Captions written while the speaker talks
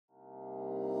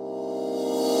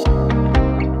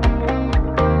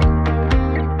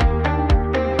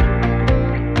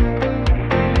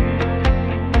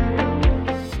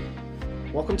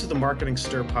Marketing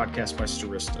Stir podcast by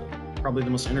Starista, probably the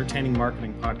most entertaining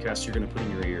marketing podcast you're going to put in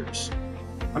your ears.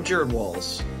 I'm Jared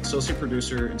Walls, associate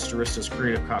producer and Starista's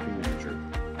creative copy manager.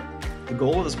 The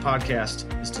goal of this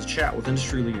podcast is to chat with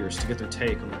industry leaders to get their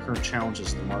take on the current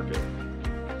challenges of the market,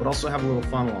 but also have a little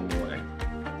fun along the way.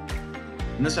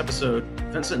 In this episode,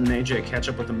 Vincent and Ajay catch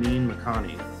up with Amin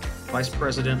Makhani, Vice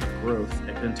President of Growth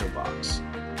at Bento Box.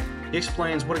 He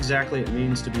explains what exactly it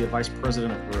means to be a Vice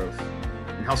President of Growth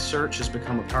and how search has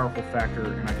become a powerful factor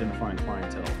in identifying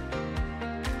clientele.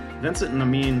 Vincent and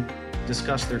Amin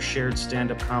discuss their shared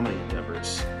stand-up comedy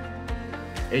endeavors.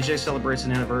 Ajay celebrates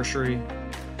an anniversary,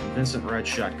 and Vincent rides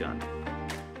shotgun.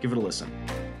 Give it a listen.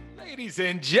 Ladies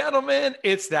and gentlemen,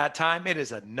 it's that time. It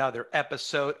is another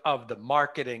episode of the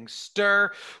Marketing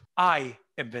Stir. I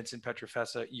am Vincent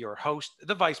Petrofessa, your host,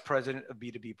 the Vice President of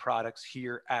B2B Products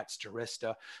here at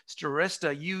Starista.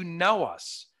 Starista, you know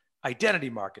us. Identity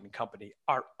marketing company,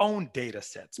 our own data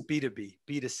sets, B2B,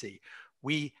 B2C.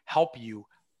 We help you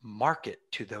market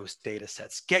to those data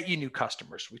sets, get you new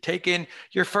customers. We take in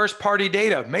your first party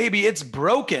data. Maybe it's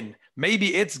broken,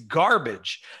 maybe it's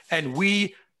garbage, and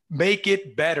we make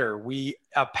it better. We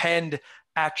append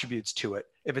attributes to it.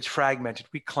 If it's fragmented,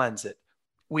 we cleanse it.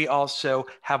 We also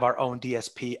have our own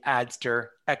DSP,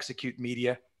 Adster, Execute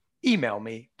Media. Email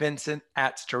me,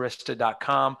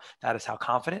 vincent@starista.com. That is how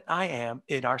confident I am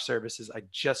in our services. I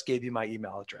just gave you my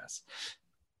email address.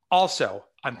 Also,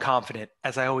 I'm confident,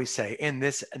 as I always say, in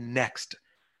this next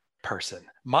person.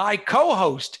 My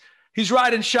co-host, he's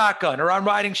riding shotgun, or I'm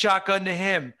riding shotgun to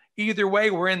him. Either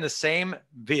way, we're in the same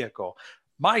vehicle.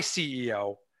 My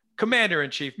CEO,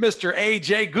 Commander-in-Chief, Mr.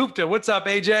 Ajay Gupta. What's up,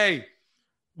 Ajay?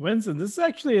 Vincent, this is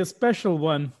actually a special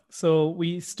one. So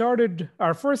we started,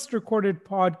 our first recorded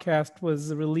podcast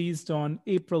was released on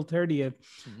April 30th.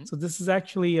 Mm-hmm. So this is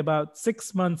actually about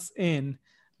 6 months in.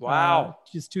 Wow.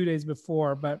 Just 2 days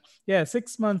before. But yeah,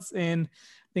 6 months in,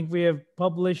 I think we have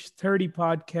published 30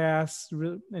 podcasts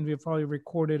and we've probably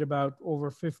recorded about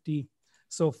over 50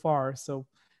 so far. So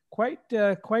quite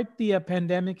the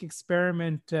pandemic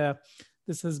experiment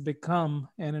this has become.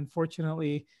 And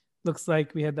unfortunately, looks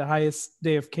like we had the highest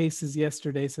day of cases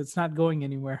yesterday, so it's not going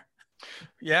anywhere.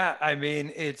 Yeah, I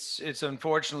mean, it's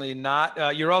unfortunately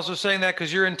not. You're also saying that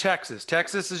because you're in Texas.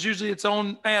 Texas is usually its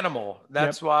own animal.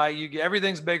 That's why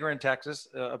everything's bigger in Texas.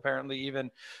 Apparently, even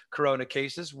Corona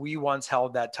cases. We once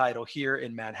held that title here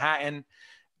in Manhattan.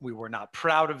 We were not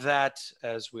proud of that,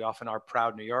 as we often are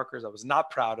proud New Yorkers. I was not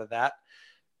proud of that.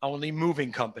 Only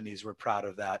moving companies were proud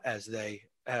of that, as they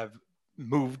have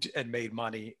moved and made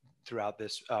money throughout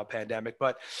this pandemic.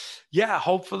 But yeah,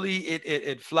 hopefully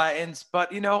it flattens.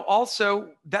 But,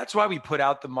 also that's why we put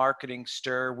out the Marketing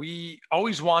Stir. We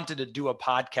always wanted to do a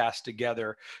podcast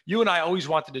together. You and I always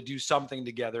wanted to do something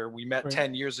together. We met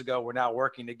 10 years ago. We're now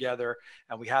working together.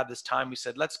 And we had this time. We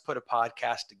said, let's put a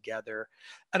podcast together.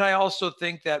 And I also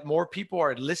think that more people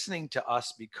are listening to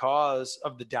us because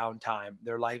of the downtime.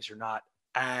 Their lives are not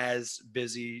as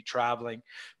busy traveling,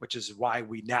 which is why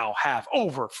we now have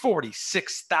over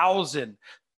 46,000.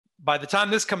 By the time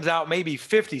this comes out, maybe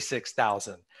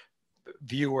 56,000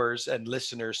 viewers and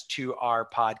listeners to our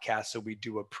podcast. So we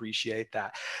do appreciate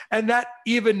that. And that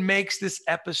even makes this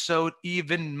episode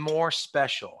even more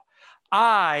special.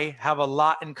 I have a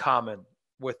lot in common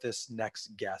with this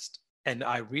next guest. And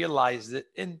I realized it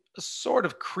in a sort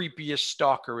of creepyish,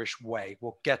 stalkerish way.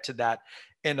 We'll get to that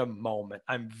in a moment.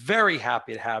 I'm very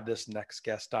happy to have this next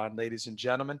guest on, ladies and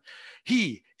gentlemen.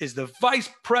 He is the Vice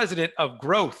President of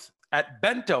Growth at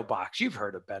Bento Box. You've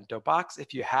heard of Bento Box.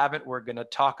 If you haven't, we're going to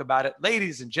talk about it.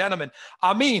 Ladies and gentlemen,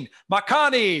 Amin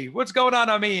Makhani. What's going on,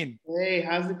 Amin? Hey,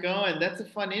 how's it going? That's a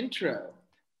fun intro.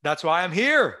 That's why I'm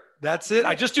here. That's it.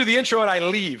 I just do the intro and I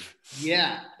leave.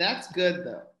 Yeah, that's good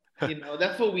though.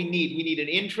 That's what we need. We need an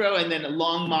intro and then a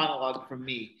long monologue from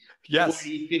me. Yes.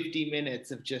 40, 50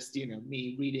 minutes of just,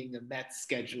 me reading the Mets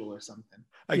schedule or something.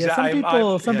 Exactly.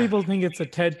 Some people think it's a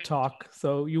TED Talk,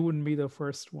 so you wouldn't be the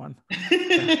first one.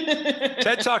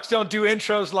 TED Talks don't do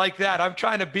intros like that. I'm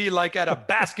trying to be like at a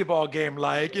basketball game,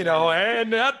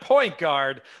 and that point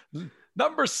guard,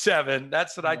 number 7.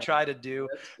 That's what I try to do.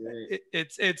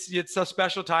 It's a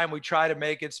special time. We try to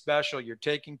make it special. You're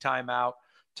taking time out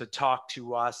to talk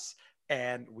to us,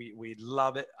 and we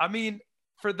love it. I mean,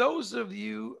 for those of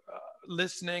you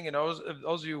listening and those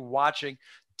of you watching,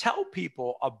 tell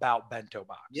people about Bento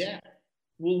Box. Yeah.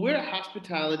 Well, we're a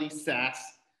hospitality SaaS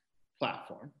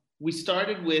platform. We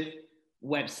started with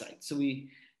websites. So we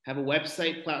have a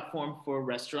website platform for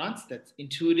restaurants that's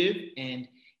intuitive and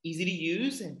easy to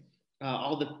use. And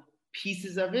all the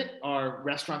pieces of it are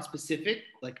restaurant specific,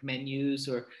 like menus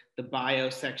or the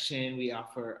bio section. We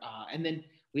offer, and then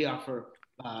we offer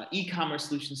e-commerce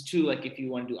solutions too, like if you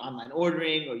want to do online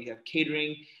ordering, or you have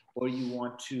catering, or you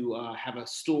want to have a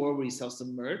store where you sell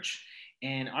some merch.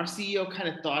 And our CEO kind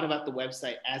of thought about the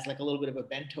website as like a little bit of a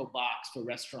bento box for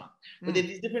restaurant, where they have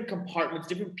these different compartments,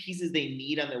 different pieces they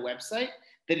need on their website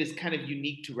that is kind of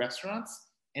unique to restaurants.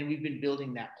 And we've been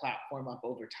building that platform up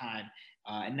over time.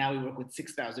 And now we work with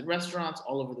 6,000 restaurants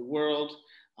all over the world.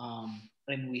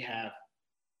 And we have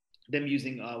them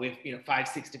using, we have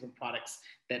 5-6 different products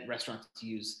that restaurants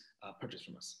purchase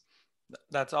from us.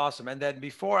 That's awesome. And then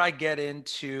before I get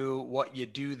into what you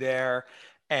do there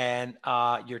and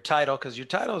your title, because your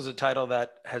title is a title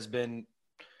that has been,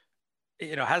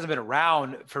 hasn't been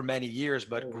around for many years,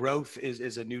 but growth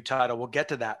is a new title. We'll get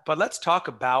to that. But let's talk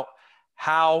about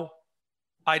how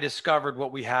I discovered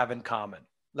what we have in common.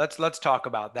 Let's talk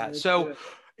about that. So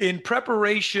in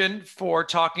preparation for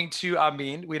talking to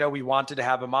Amin, we wanted to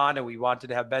have him on, and we wanted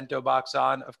to have Bento Box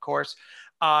on, of course.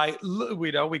 We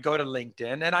go to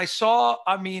LinkedIn, and I saw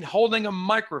Amin holding a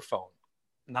microphone.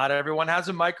 Not everyone has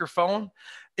a microphone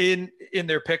in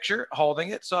their picture holding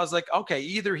it. So I was like, okay,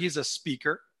 either he's a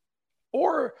speaker,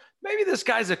 or maybe this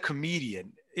guy's a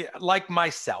comedian like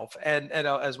myself, and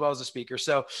as well as a speaker.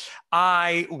 So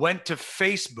I went to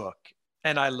Facebook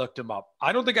and I looked him up.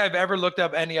 I don't think I've ever looked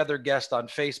up any other guest on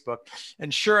Facebook.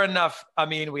 And sure enough,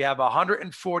 we have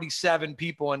 147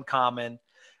 people in common.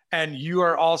 And you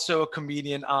are also a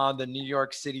comedian on the New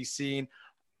York City scene.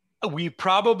 We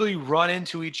probably run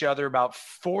into each other about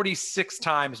 46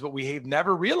 times, but we have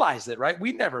never realized it, right?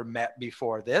 We never met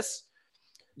before this.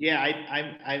 Yeah,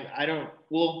 I don't,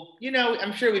 well,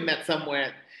 I'm sure we met somewhere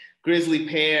at Grisly,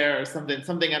 Pears or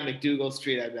something on McDougal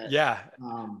Street, I bet. Yeah.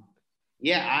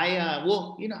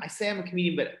 I say I'm a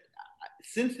comedian, but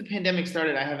since the pandemic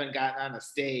started, I haven't gotten on a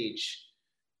stage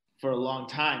for a long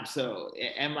time. So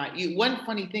one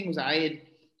funny thing was I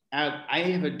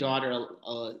have a daughter,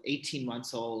 18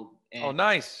 months old. And, oh,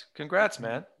 nice. Congrats,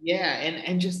 man. Yeah.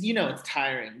 And just, it's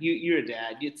tiring. You're a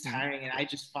dad, it's tiring. And I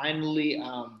just finally,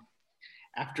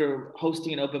 after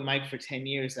hosting an open mic for 10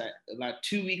 years, about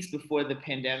 2 weeks before the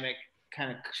pandemic kind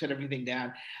of shut everything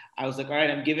down, I was like, all right,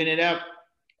 I'm giving it up.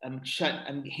 I'm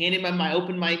handing my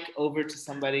open mic over to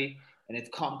somebody, and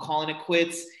I'm calling it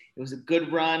quits. It was a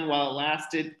good run while it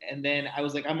lasted. And then I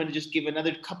was like, I'm going to just give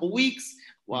another couple weeks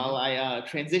while I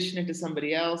transition into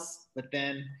somebody else. But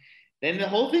then the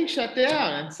whole thing shut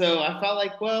down. And so I felt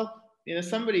like, well,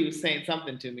 somebody was saying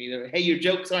something to me. Hey, your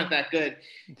jokes aren't that good.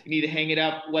 You need to hang it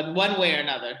up one way or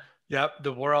another. Yep,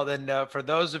 the world. And for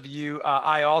those of you,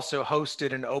 I also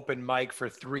hosted an open mic for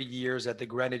 3 years at the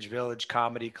Greenwich Village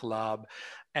Comedy Club,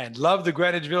 and love the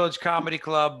Greenwich Village Comedy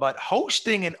Club. But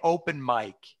hosting an open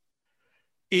mic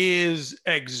is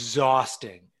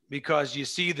exhausting because you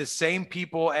see the same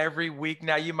people every week.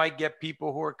 Now, you might get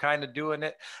people who are kind of doing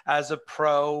it as a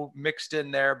pro mixed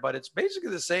in there, but it's basically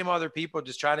the same other people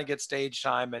just trying to get stage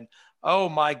time. And oh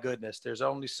my goodness, there's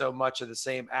only so much of the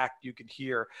same act you can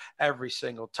hear every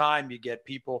single time. You get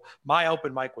people. My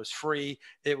open mic was free.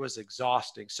 It was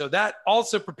exhausting. So that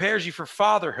also prepares you for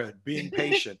fatherhood, being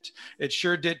patient. It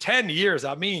sure did. 10 years.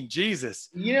 Jesus.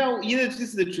 This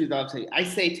is the truth. I'll tell you. I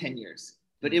say 10 years,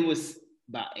 but it was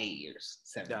about 8 years,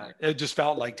 7 years. It just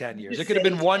felt like 10 years. It could have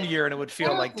been 1 year and it would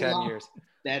feel like 10 years.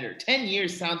 Better. 10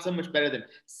 years sounds so much better than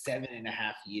 7.5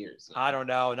 years. I don't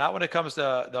know. Not when it comes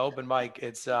to the open mic.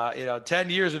 It's 10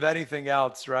 years of anything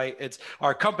else, right? It's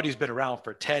our company's been around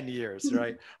for 10 years,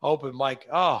 right? Open mic.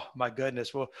 Oh my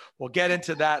goodness. We'll get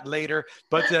into that later.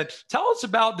 But tell us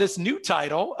about this new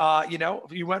title.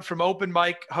 You went from open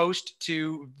mic host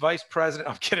to vice president.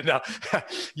 I'm kidding now.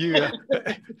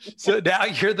 So now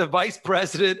you're the vice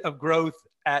president of growth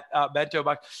at Bento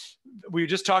Box. We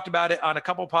just talked about it on a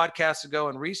couple podcasts ago,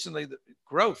 and recently, the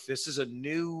growth. This is a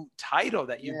new title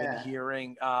that you've been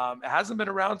hearing. It hasn't been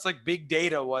around. It's like big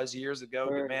data was years ago.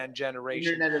 Demand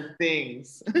generation. Internet of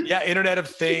Things. Yeah, Internet of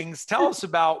Things. Tell us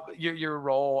about your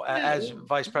role as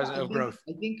vice president of growth.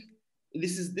 I think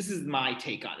this is my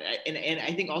take on it, and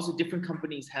I think also different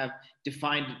companies have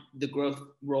defined the growth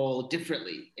role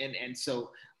differently, and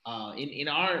so in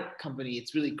our company,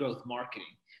 it's really growth marketing.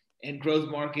 And growth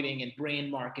marketing and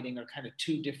brand marketing are kind of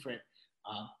two different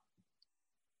I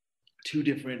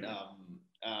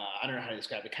don't know how to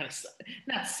describe it, kind of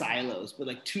not silos, but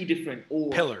like two different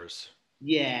pillars.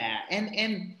 Yeah.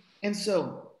 And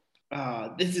so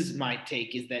this is my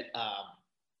take, is that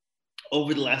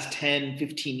over the last 10,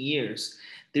 15 years,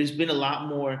 there's been a lot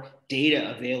more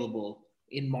data available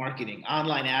in marketing.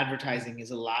 Online advertising is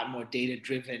a lot more data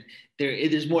driven.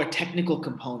 There's more technical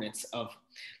components of,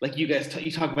 like you guys, you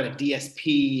talk about a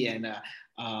DSP and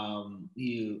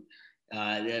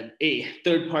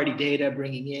third-party data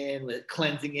bringing in, with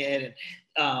cleansing it,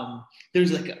 and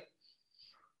there's like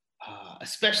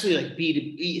especially like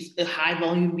B2B, high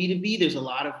volume B2B. There's a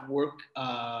lot of work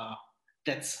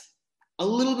that's a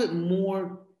little bit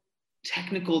more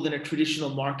technical than a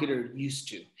traditional marketer used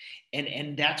to.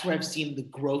 And that's where I've seen the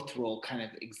growth role kind of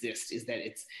exist, is that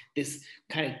it's this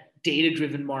kind of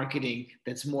data-driven marketing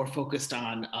that's more focused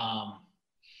on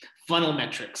funnel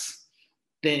metrics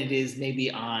than it is maybe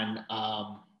on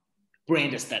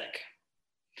brand aesthetic.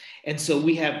 And so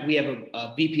we have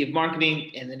a VP of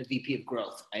marketing and then a VP of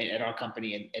growth at our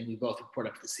company, and we both report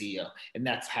up to the CEO. And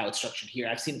that's how it's structured here.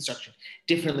 I've seen it structured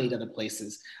differently at other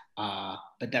places.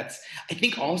 But that's, I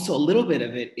think also a little bit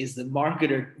of it is the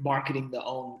marketer marketing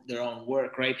their own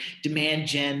work, right? Demand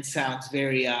gen sounds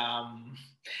very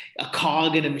a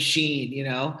cog in a machine, you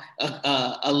know,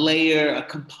 a layer, a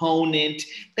component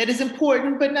that is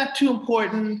important but not too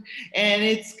important, and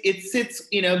it sits,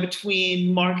 you know,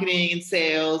 between marketing and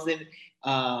sales, and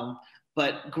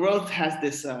but growth has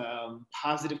this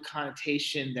positive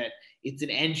connotation that it's an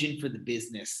engine for the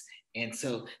business. And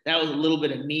so that was a little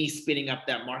bit of me spinning up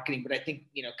that marketing, but I think,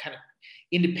 you know, kind of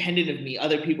independent of me,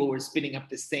 other people were spinning up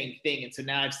the same thing. And so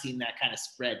now I've seen that kind of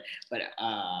spread, but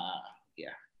yeah.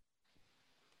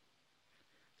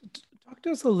 Talk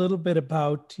to us a little bit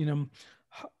about, you know,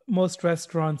 most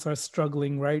restaurants are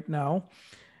struggling right now,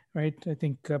 right? I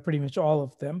think pretty much all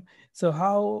of them. So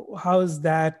how is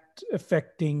that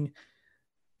affecting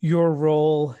your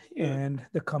role and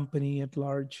the company at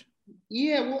large?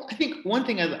 Yeah, well, I think one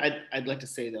thing I'd like to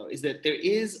say, though, is that there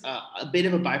is a bit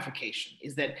of a bifurcation,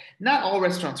 is that not all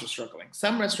restaurants are struggling.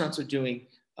 Some restaurants are doing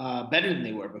better than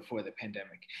they were before the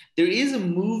pandemic. There is a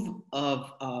move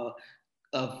of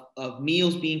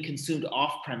meals being consumed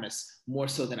off premise more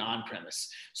so than on premise.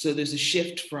 So there's a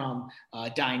shift from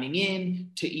dining in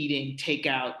to eating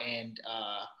takeout and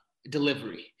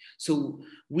delivery. So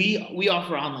we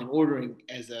offer online ordering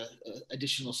as a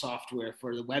additional software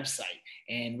for the website,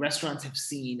 and restaurants have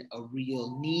seen a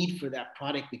real need for that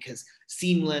product because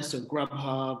Seamless or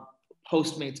Grubhub,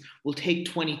 Postmates will take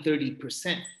 20,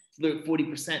 30%,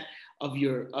 40% of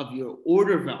your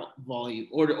order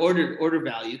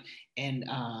value, and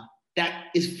that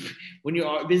is, when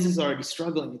your business is already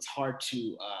struggling, it's hard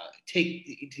to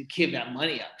give that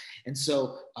money up. And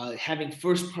so having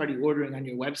first party ordering on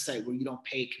your website where you don't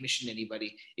pay commission to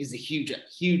anybody is a huge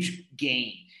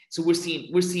gain. So we're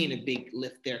seeing a big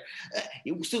lift there.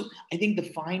 So I think the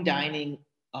fine dining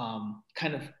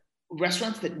kind of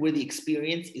restaurants where the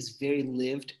experience is very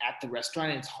lived at the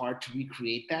restaurant and it's hard to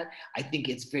recreate that, I think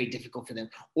it's very difficult for them.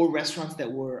 Or restaurants that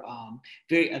were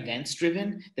very events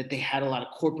driven, that they had a lot of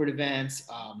corporate events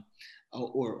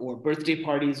or birthday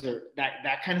parties or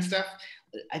that kind of stuff.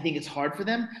 I think it's hard for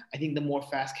them. I think the more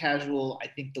fast casual, I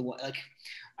think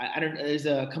I don't know, there's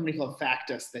a company called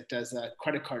Factus that does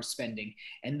credit card spending.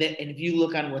 And if you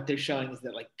look on what they're showing, is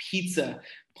that like pizza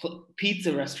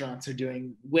restaurants are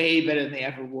doing way better than they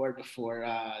ever were before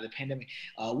the pandemic.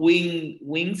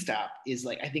 Wingstop is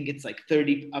like, I think it's like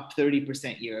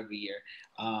 30% year over year.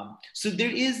 So there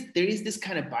is this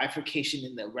kind of bifurcation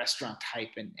in the restaurant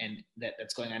type and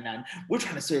that's going on now. And we're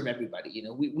trying to serve everybody. You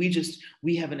know,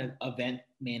 we have an event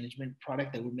management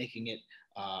product that we're making it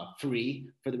free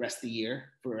for the rest of the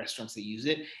year for restaurants that use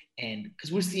it. And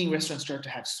because we're seeing restaurants start to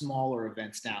have smaller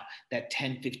events now, that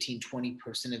 10, 15, 20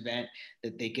 person event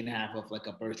that they can have of like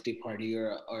a birthday party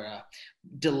or a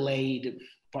delayed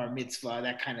bar mitzvah,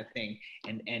 that kind of thing.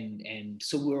 And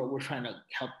so we're trying to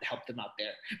help them out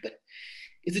there. But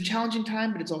it's a challenging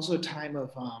time, but it's also a time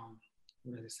of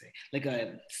what do they say? Like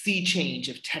a sea change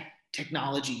of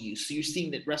technology use. So you're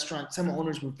seeing that some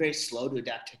owners were very slow to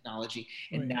adapt technology,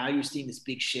 and now you're seeing this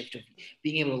big shift of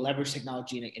being able to leverage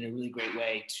technology in a really great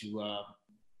way to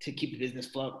keep the business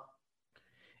afloat.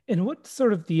 And what's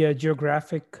sort of the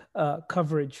geographic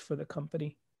coverage for the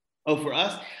company? Oh, for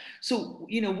us, so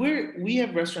you know we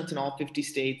have restaurants in all 50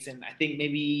 states, and I think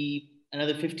maybe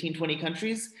another 15, 20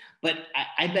 countries. But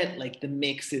I bet like the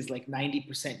mix is like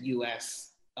 90% US.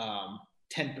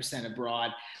 10%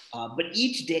 abroad. But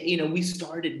each day, you know, we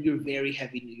were very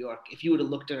heavy New York. If you would have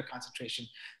looked at our concentration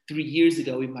 3 years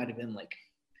ago, we might have been like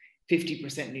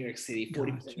 50% New York City, 40% New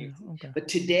York City. Okay. But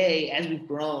today, as we've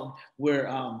grown, we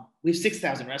have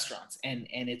 6,000 restaurants, and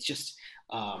it's just,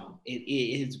 it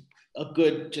is a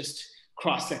good just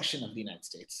cross-section of the United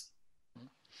States.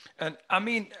 And I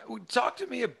mean, talk to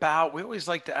me about, we always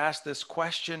like to ask this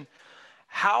question,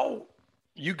 how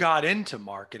you got into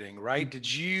marketing, right? Did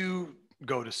you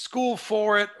go to school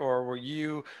for it, or were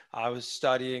you, I was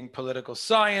studying political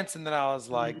science and then I was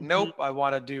like, nope, I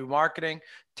want to do marketing.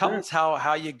 Tell us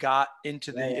how you got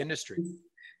into the industry.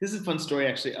 This is a fun story,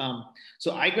 actually.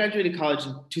 So I graduated college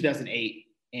in 2008,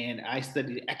 and I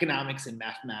studied economics and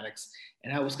mathematics,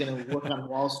 and I was going to work on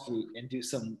Wall Street and do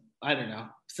some, I don't know,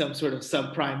 some sort of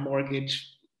subprime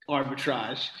mortgage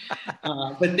arbitrage.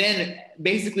 But then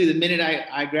basically the minute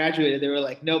I graduated, they were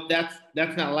like, nope, that's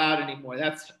not allowed anymore.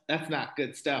 That's not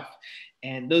good stuff.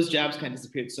 And those jobs kind of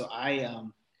disappeared. So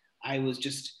I was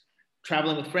just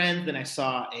traveling with friends, and I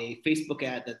saw a Facebook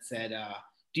ad that said,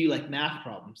 do you like math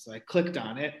problems? So I clicked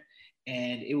on it,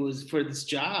 and it was for this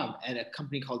job at a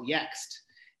company called Yext.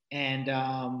 And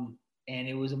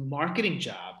it was a marketing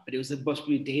job, but it was supposed to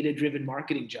be a data-driven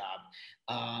marketing job.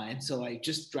 And so I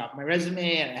just dropped my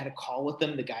resume, and I had a call with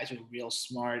them. The guys were real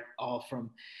smart, all from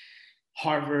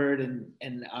Harvard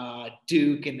and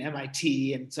Duke and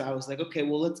MIT. And so I was like, okay,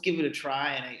 well, let's give it a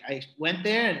try. And I went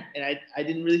there, and I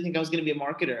didn't really think I was going to be a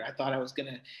marketer. I thought I was going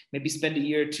to maybe spend a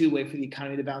year or two, wait for the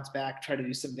economy to bounce back, try to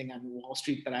do something on Wall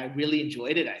Street. But I really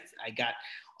enjoyed it. I got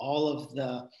all of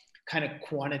the kind of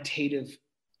quantitative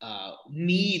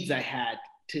needs I had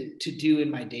to do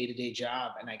in my day-to-day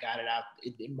job, and I got it out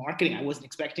in marketing. I wasn't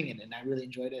expecting it, and I really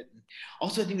enjoyed it. And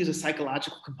also, I think there's a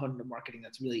psychological component of marketing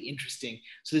that's really interesting.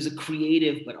 So there's a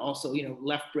creative, but also,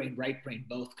 left brain, right brain,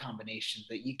 both combinations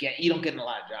that you don't get in a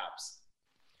lot of jobs.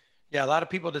 Yeah, a lot of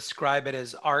people describe it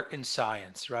as art and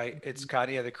science, right? Mm-hmm. It's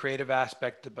kind of the creative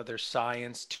aspect, but there's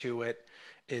science to it.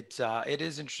 It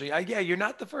is interesting. Yeah, you're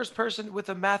not the first person with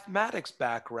a mathematics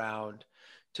background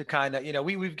to kind of,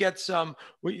 we've got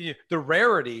the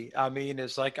rarity. I mean,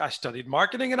 is like, I studied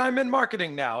marketing and I'm in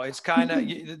marketing now. It's kind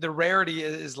of, the rarity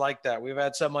is like that. We've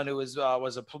had someone who was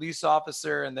a police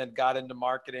officer and then got into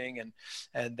marketing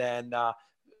and then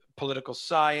political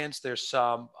science. There's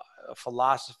some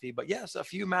philosophy, but yes, a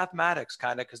few mathematics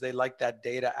kind of, because they like that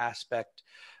data aspect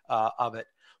of it.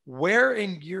 Where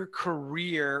in your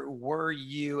career were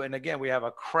you? And again, we have a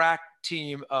crack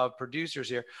team of producers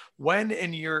here. When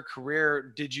in your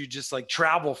career did you just like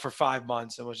travel for 5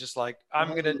 months and was just like, I'm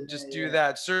going to just do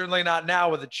that? Certainly not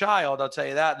now with a child. I'll tell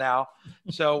you that now.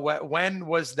 So when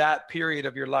was that period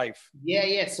of your life?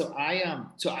 Yeah. So I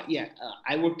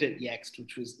worked at Yext,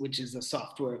 which is a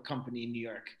software company in New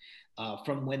York,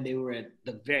 from when they were at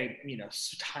the very,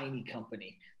 tiny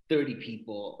company, 30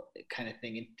 people kind of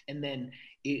thing. And then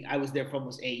I was there for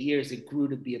almost 8 years. It grew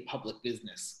to be a public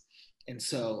business. And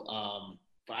so,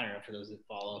 I don't know, for those that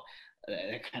follow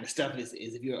that kind of stuff, is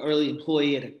if you're an early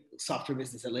employee at a software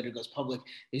business that later goes public,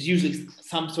 there's usually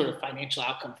some sort of financial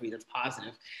outcome for you that's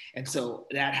positive. And so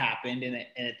that happened. And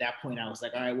at that point I was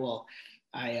like, all right, well,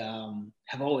 I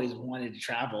have always wanted to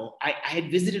travel. I had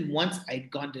visited once.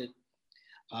 I'd gone to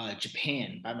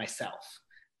Japan by myself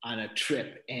on a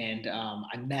trip, and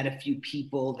I met a few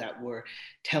people that were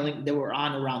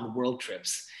on around the world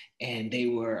trips, and they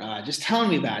were just telling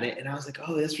me about it, and I was like,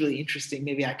 oh, that's really interesting.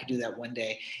 Maybe I could do that one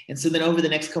day. And so then over the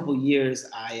next couple of years,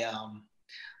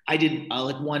 I did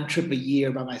like one trip a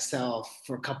year by myself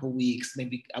for a couple of weeks.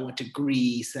 Maybe I went to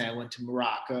Greece, and I went to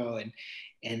Morocco,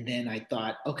 and then I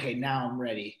thought, okay, now I'm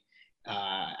ready.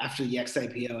 After the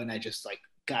ex-IPO, and I just like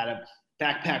got a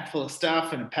backpack full of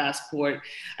stuff and a passport.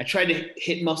 I tried to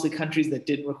hit mostly countries that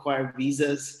didn't require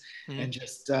visas, and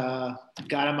just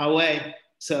got on my way.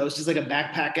 So it was just like a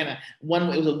backpack and it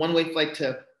was a one-way flight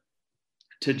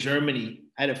to Germany.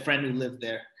 I had a friend who lived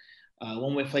there.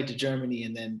 One-way flight to Germany,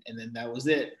 and then that was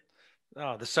it.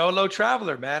 Oh, the solo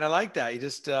traveler, man. I like that. You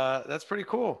just that's pretty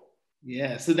cool.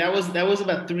 Yeah. So that was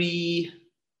about 3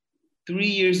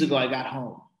 years ago I got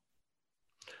home.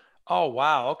 Oh,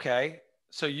 wow. Okay.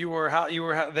 So you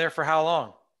were there for how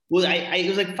long? Well, it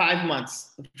was like 5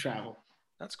 months of travel.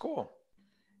 That's cool.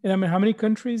 And I mean, how many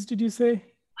countries did you say?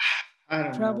 I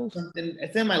don't know.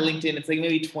 It's in my LinkedIn. It's like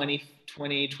maybe 20,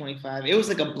 25. It was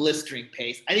like a blistering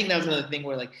pace. I think that was another thing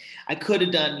where like I could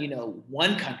have done,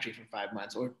 one country for 5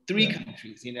 months or 3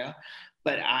 countries,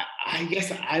 but I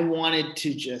guess I wanted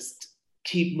to just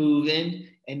keep moving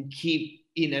and keep,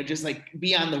 just like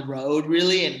be on the road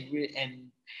really. And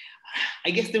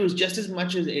I guess there was just as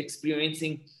much as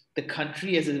experiencing the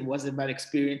country as it was about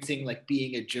experiencing like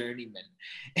being a journeyman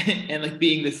and like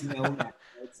being this nomad.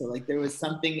 Right? So like there was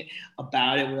something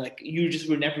about it where like you just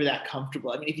were never that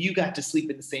comfortable. I mean, if you got to sleep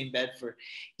in the same bed for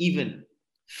even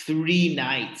 3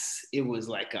 nights, it was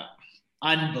like a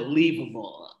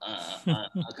unbelievable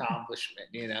accomplishment.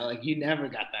 Like you never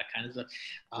got that kind of stuff.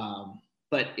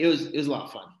 But it was a lot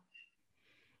of fun.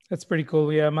 That's pretty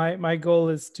cool. Yeah, my goal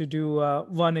is to do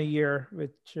one a year,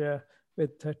 which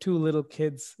with two little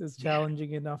kids is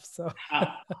challenging enough. So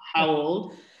How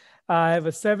old? I have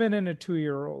a 7 and a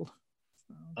 2-year-old.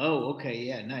 Oh, okay.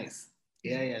 Yeah, nice.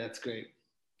 Yeah, that's great.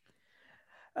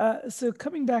 So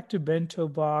coming back to Bento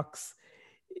Box,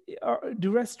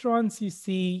 do restaurants you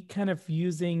see kind of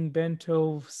using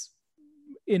bentos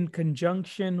in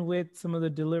conjunction with some of the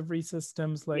delivery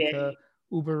systems like a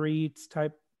Uber Eats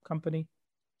type company?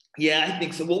 Yeah, I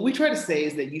think so. What we try to say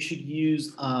is that you should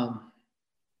use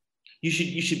you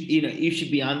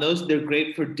should be on those. They're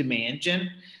great for demand gen,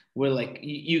 where like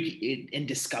in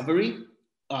discovery,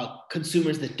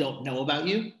 consumers that don't know about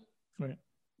you Right.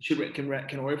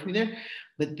 can order from there.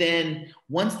 But then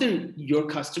once they're your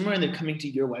customer and they're coming to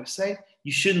your website,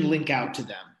 you shouldn't link out to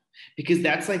them, because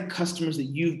that's like customers that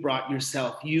you've brought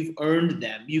yourself. You've earned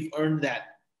them. You've earned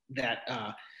that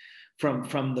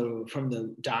from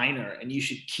the diner, and you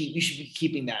should be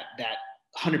keeping that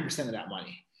 100% of that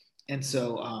money. And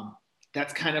so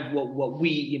that's kind of what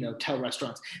we tell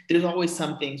restaurants. There's always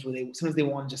some things where sometimes they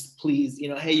want to just please,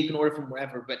 hey, you can order from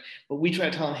wherever, but we try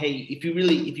to tell them, hey, if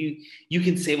you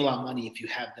can save a lot of money if you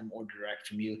have them order direct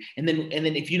from you, and then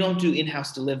if you don't do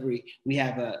in-house delivery, we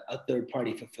have a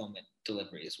third-party fulfillment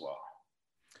delivery as well.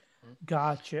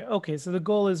 Gotcha. Okay, so the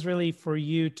goal is really for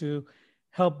you to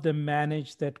help them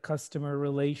manage that customer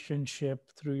relationship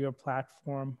through your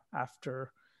platform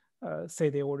after, say,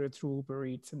 they ordered through Uber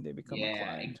Eats and they become a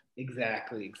client.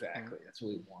 Exactly. That's what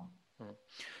we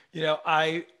want.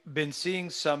 I've been seeing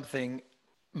something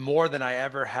more than I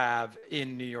ever have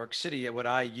in New York City. What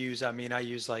I use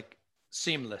like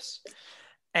Seamless.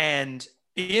 And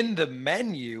in the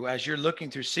menu, as you're looking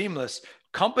through Seamless,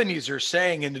 companies are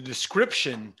saying in the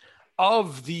description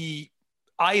of the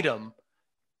item,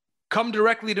 come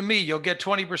directly to me, you'll get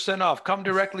 20% off. Come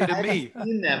directly to me. I've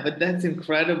seen that, but that's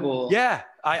incredible. Yeah,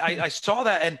 I saw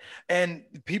that. And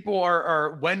people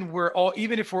are when we're all,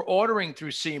 even if we're ordering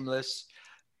through Seamless,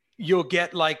 you'll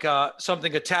get like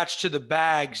something attached to the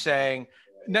bag saying,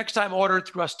 next time order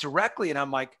through us directly. And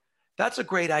I'm like, that's a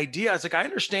great idea. I was like, I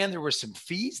understand there were some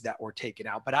fees that were taken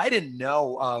out, but I didn't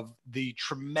know of the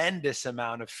tremendous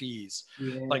amount of fees,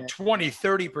 like 20,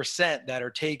 30% that are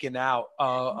taken out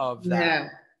of that.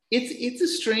 Yeah, it's a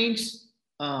strange,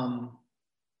 I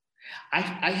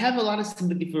have a lot of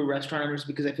sympathy for restaurant owners,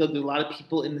 because I feel like there's a lot of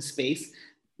people in the space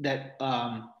that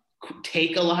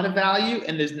take a lot of value,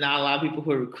 and there's not a lot of people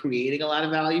who are creating a lot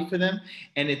of value for them,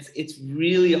 and it's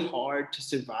really hard to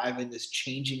survive in this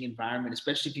changing environment,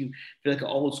 especially if you're like an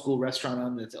old school restaurant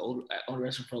owner that's owned a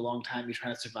restaurant for a long time. You're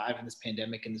trying to survive in this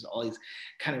pandemic, and there's all these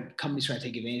kind of companies trying to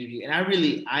take advantage of you.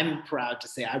 And I'm proud to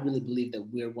say I really believe that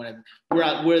we're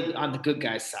on the good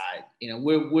guys' side.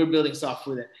 We're building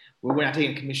software that we're not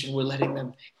taking a commission. We're letting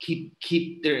them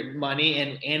keep their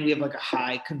money, and we have like a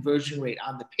high conversion rate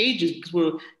on the pages, because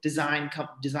we're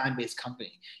design-based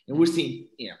company. And we're seeing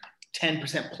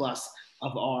 10% plus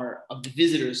of the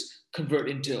visitors convert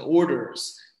into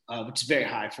orders, which is very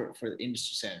high for the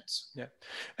industry standards. Yeah,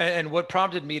 and what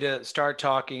prompted me to start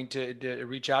talking to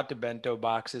reach out to Bento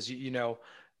Box is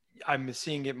I'm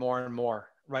seeing it more and more.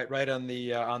 Right on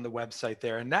the website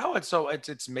there, and now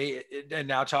it's made, and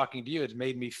now talking to you, it's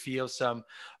made me feel some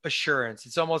assurance.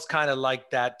 It's almost kind of like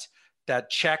that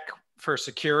check for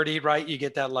security, right? You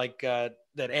get that like that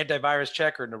antivirus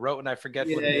check or Neurotin, I forget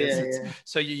what it is. Yeah.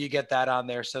 So you get that on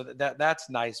there, so that's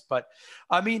nice. But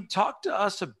I mean, talk to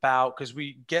us about, because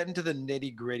we get into the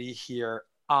nitty gritty here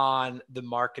on the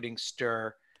marketing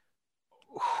stir.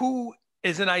 Who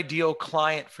is an ideal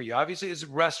client for you? Obviously it's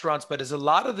restaurants, but is a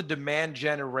lot of the demand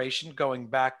generation going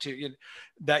back to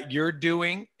that you're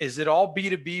doing? Is it all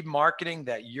B2B marketing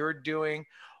that you're doing?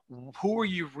 Who are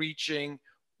you reaching?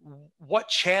 What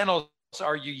channels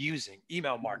are you using?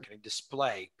 Email marketing,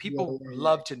 display? People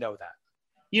love to know that.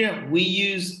 We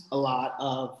use a lot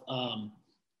of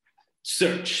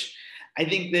search. I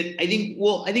think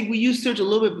we use search a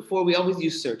little bit before. We always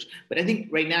use search, but I think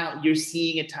right now you're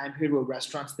seeing a time period where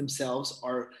restaurants themselves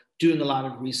are doing a lot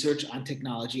of research on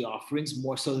technology offerings,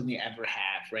 more so than they ever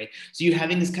have, right? So you're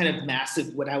having this kind of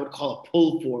massive, what I would call a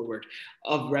pull forward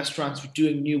of restaurants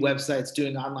doing new websites,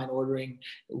 doing online ordering,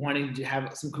 wanting to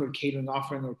have some kind of catering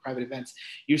offering or private events.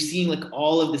 You're seeing like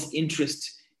all of this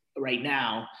interest right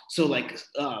now. So like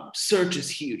search is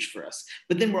huge for us,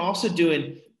 but then we're also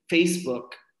doing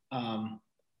Facebook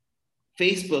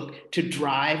to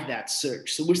drive that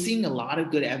search. So we're seeing a lot of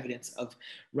good evidence of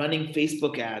running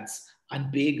Facebook ads on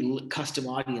big custom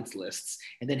audience lists,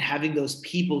 and then having those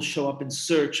people show up in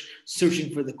searching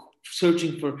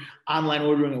for online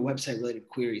ordering or website related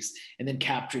queries, and then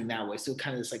capturing that way. So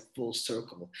kind of this like full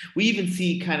circle. We even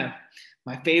see kind of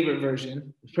my favorite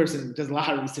version, the person does a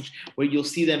lot of research, where you'll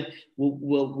see them,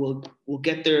 we'll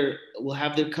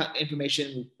have their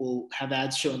information, we'll have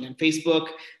ads showing on Facebook,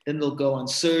 then they'll go on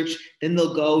search, then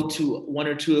they'll go to one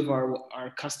or two of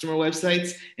our customer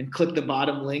websites and click the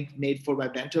bottom link made for by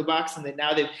Bento Box. And then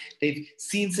now they've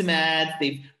seen some ads,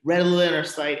 they've read a little on our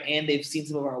site, and they've seen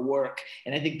some of our work.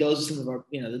 And I think those are some of our,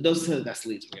 those are some of the best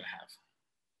leads we're gonna have.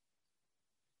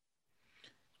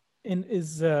 And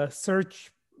is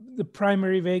search the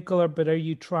primary vehicle, but are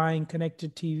you trying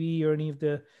connected TV or any of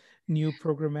the new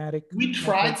programmatic? We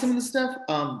tried some of the stuff,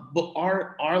 but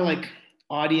our like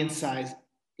audience size,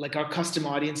 like our custom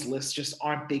audience lists, just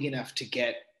aren't big enough to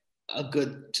get a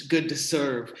good to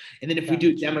serve. And then if we do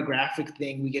a demographic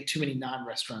thing, we get too many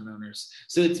non-restaurant owners.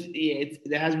 So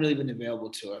it hasn't really been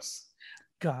available to us.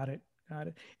 Got it.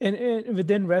 And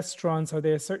within restaurants, are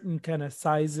there certain kind of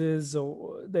sizes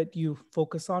or that you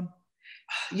focus on?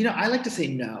 I like to say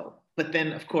no, but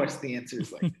then of course the answer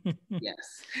is like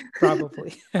yes.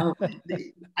 Probably. I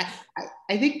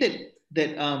think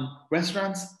that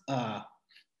restaurants. I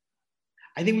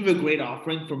think we have a great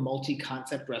offering for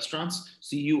multi-concept restaurants.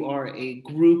 So you are a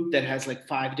group that has like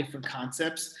 5 different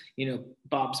concepts.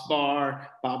 Bob's Bar,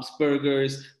 Bob's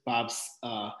Burgers, Bob's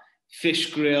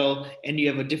Fish Grill, and you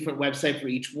have a different website for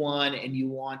each one, and you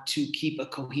want to keep a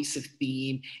cohesive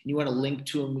theme, and you want to link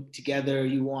to them together.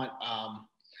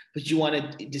 But you want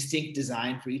a distinct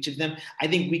design for each of them. I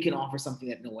think we can offer something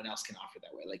that no one else can offer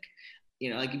that way. Like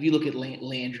if you look at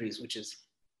Landry's, which is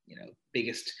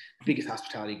biggest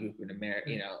hospitality group in America,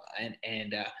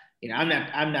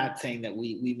 I'm not saying that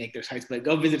we make their sites, but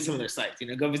go visit some of their sites.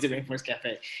 Go visit Rainforest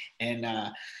Cafe, and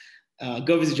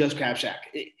go visit Joe's Crab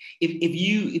Shack. If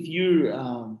you're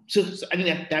so I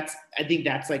think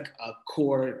that's like a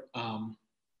core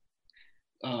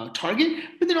target.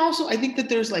 But then also I think that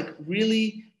there's like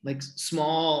really like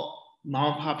small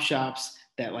mom and pop shops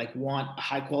that like want a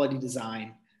high quality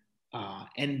design,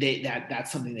 and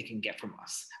that's something they can get from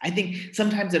us. I think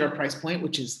sometimes at our price point,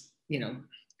 which is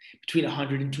between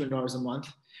 $100 and $200 a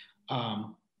month,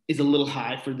 is a little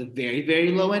high for the very, very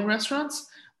low end restaurants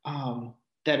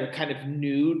that are kind of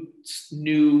new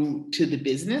to the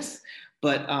business.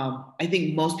 But I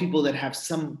think most people that have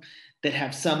some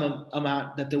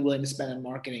amount that they're willing to spend on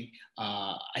marketing,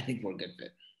 I think we're a good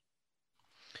fit.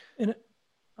 And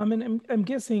I mean, I'm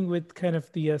guessing with kind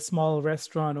of the small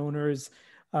restaurant owners,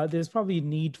 there's probably a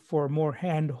need for more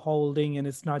hand holding, and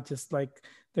it's not just like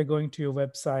they're going to your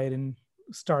website and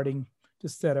starting to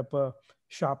set up a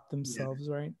shop themselves,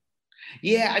 right?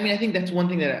 Yeah, I mean, I think that's one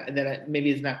thing that maybe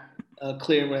is not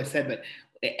clear in what I said, but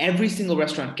every single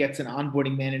restaurant gets an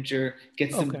onboarding manager,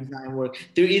 gets some design work.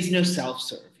 There is no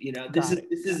self-serve. This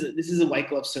is a white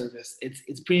glove service.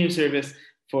 It's premium service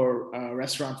for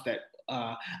restaurants that.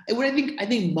 What I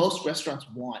think most restaurants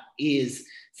want is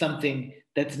something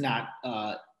that's not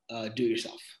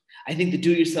do-it-yourself. I think the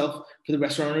do-it-yourself for the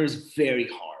restaurant owner is very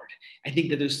hard. I think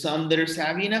that there's some that are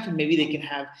savvy enough and maybe they can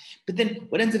have, but then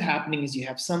what ends up happening is you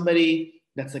have somebody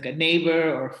that's like a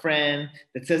neighbor or a friend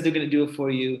that says they're going to do it for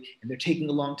you, and they're taking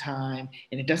a long time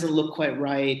and it doesn't look quite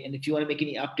right. And if you want to make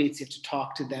any updates, you have to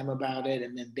talk to them about it,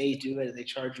 and then they do it and they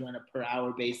charge you on a per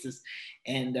hour basis.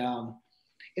 And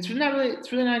it's really not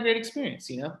a great experience,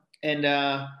 And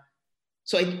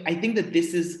so I think that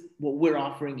this is what we're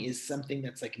offering is something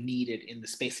that's like needed in the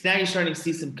space. Now you're starting to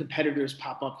see some competitors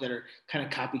pop up that are kind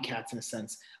of copycats in a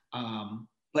sense.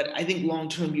 But I think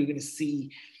long-term, you're going to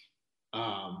see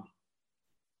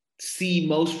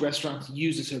most restaurants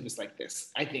use a service like this.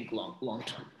 I think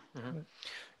long-term. Mm-hmm.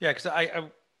 Yeah, because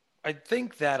I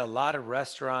think that a lot of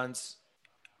restaurants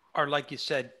are, like you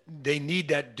said, they need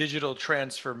that digital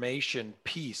transformation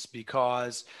piece,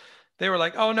 because they were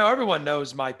like, oh no, everyone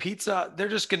knows my pizza. They're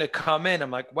just going to come in. I'm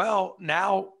like, well,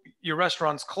 now your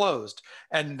restaurant's closed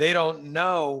and they don't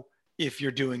know if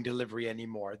you're doing delivery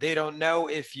anymore. They don't know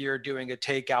if you're doing a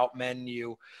takeout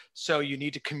menu. So you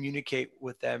need to communicate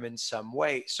with them in some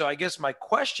way. So I guess my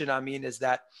question, is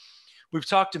that we've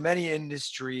talked to many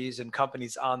industries and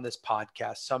companies on this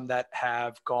podcast, some that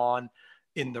have gone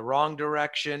in the wrong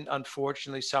direction,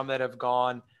 unfortunately, some that have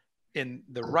gone in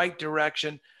the right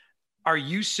direction. Are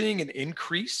you seeing an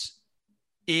increase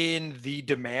in the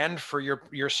demand for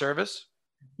your service?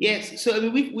 Yes.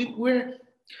 So we're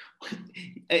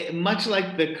much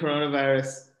like the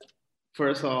coronavirus for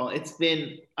us all. It's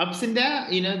been ups and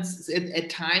downs. At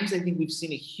times, I think we've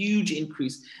seen a huge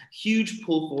increase, huge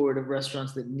pull forward of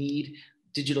restaurants that need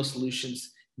digital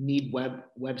solutions, need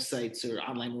websites or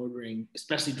online ordering,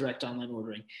 especially direct online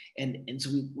ordering. And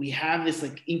so we have this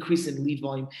like increase in lead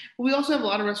volume, but we also have a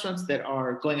lot of restaurants that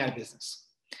are going out of business.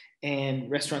 and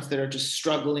restaurants that are just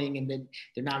struggling and then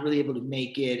they're not really able to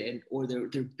make it, or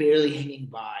they're barely hanging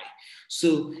by.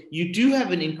 So you do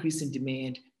have an increase in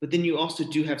demand, but then you also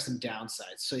do have some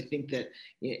downsides. So I think that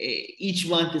each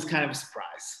month is kind of a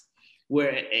surprise,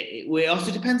 where it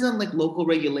also depends on like local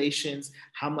regulations,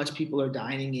 how much people are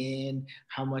dining in,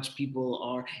 how much people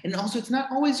are, and also it's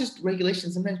not always just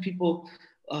regulations. Sometimes people,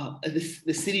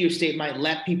 the city or state might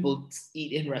let people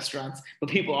eat in restaurants, but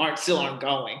people still aren't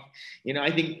going.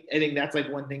 I think that's like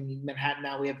one thing. In Manhattan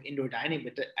now we have indoor dining,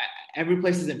 but every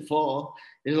place isn't full.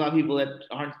 There's a lot of people that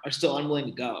are still unwilling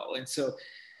to go, and so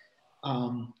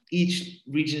each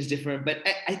region is different. But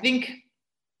I think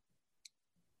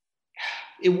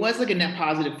it was like a net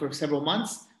positive for several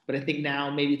months, but I think now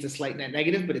maybe it's a slight net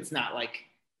negative, but it's not like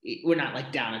we're not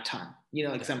like down a ton,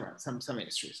 like some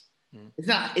industries. It's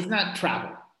not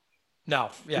travel. No,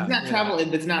 yeah. It's not travel,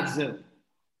 and it's not Zoom.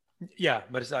 Yeah,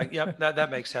 but it's like, yep,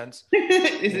 that makes sense.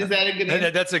 Is that a good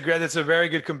answer? That's a very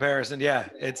good comparison. Yeah.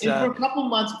 It's for a couple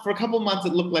months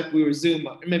it looked like we were Zoom,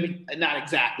 maybe not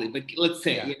exactly, but let's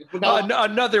say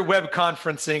another web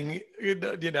conferencing,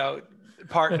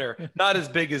 partner, not as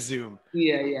big as Zoom.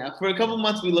 Yeah. For a couple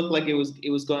months we looked like it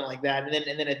was going like that,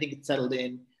 and then I think it settled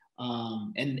in.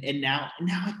 And now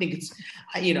I think it's,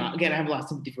 again, I have a lot of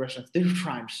sympathy for restaurants. They're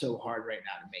trying so hard right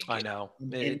now to make it. I know.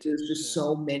 And there's just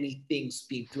so many things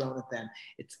being thrown at them.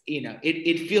 It's,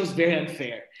 it feels very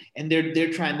unfair, and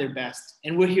they're trying their best,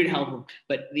 and we're here to help them.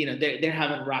 But, they're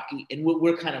having rocky, and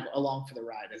we're kind of along for the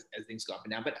ride as things go up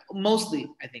and down. But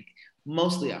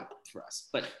mostly up for us.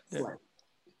 But slightly.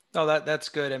 Oh, that's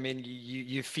good. I mean,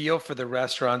 you feel for the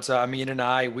restaurants. Amin and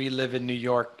I, we live in New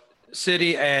York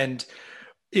City, and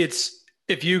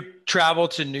if you travel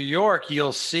to New York,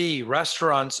 you'll see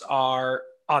restaurants are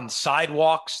on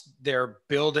sidewalks. They're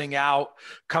building out,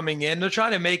 coming in. They're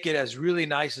trying to make it as really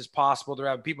nice as possible. They're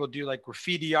having people do like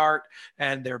graffiti art,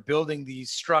 and they're building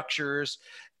these structures.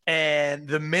 And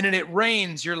the minute it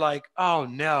rains, you're like, oh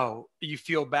no, you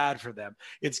feel bad for them.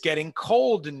 It's getting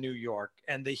cold in New York,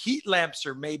 and the heat lamps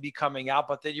are maybe coming out,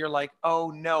 but then you're like,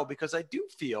 oh no, because I do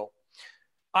feel.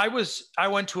 I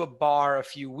went to a bar a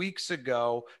few weeks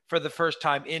ago for the first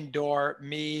time indoor.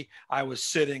 I was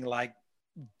sitting like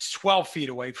 12 feet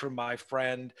away from my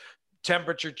friend,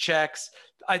 temperature checks.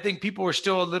 I think people were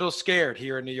still a little scared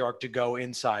here in New York to go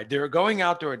inside. They were going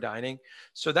outdoor dining.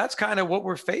 So that's kind of what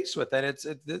we're faced with. And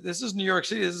this is New York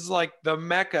City. This is like the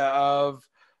mecca of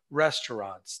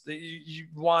restaurants. You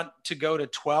want to go to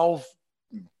 12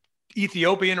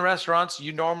 Ethiopian restaurants,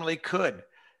 you normally could.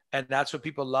 And that's what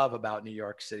people love about New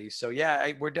York City. So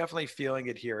yeah, we're definitely feeling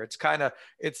it here. It's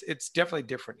definitely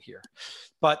different here.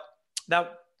 But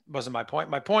that wasn't my point.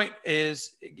 My point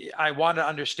is I want to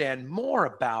understand more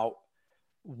about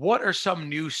what are some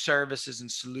new services and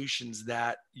solutions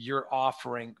that you're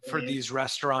offering for these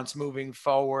restaurants moving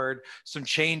forward, some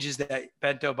changes that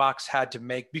Bento Box had to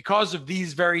make because of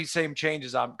these very same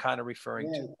changes I'm kind of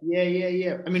referring to.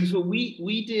 Yeah. I mean, so we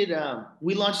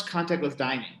launched contactless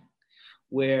dining,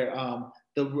 where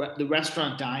the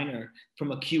restaurant diner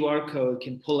from a QR code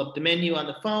can pull up the menu on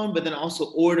the phone, but then also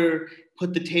order,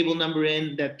 put the table number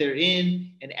in that they're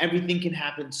in, and everything can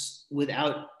happen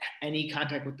without any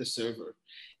contact with the server.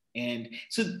 And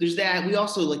so there's that. We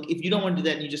also, like, if you don't want to do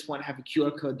that and you just want to have a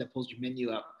QR code that pulls your menu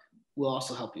up, we'll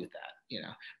also help you with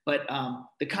that, But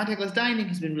the contactless dining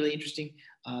has been really interesting,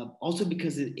 also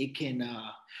because it can,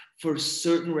 for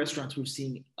certain restaurants, we're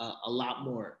seeing a lot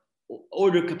more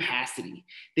order capacity.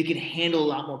 They can handle a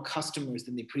lot more customers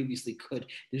than they previously could.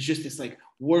 There's just this like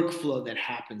workflow that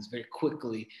happens very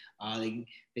quickly.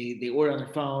 They order on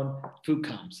their phone, food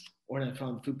comes. Order on their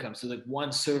phone, food comes. So like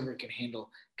one server can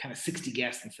handle kind of 60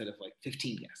 guests instead of like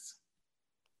 15 guests.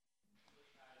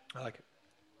 I like it.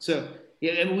 So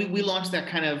yeah, and we launched that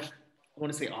kind of, I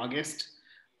want to say August.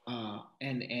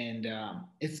 And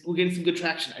we're getting some good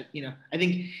traction. I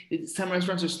think some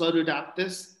restaurants are slow to adopt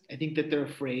this. I think that they're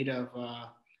afraid of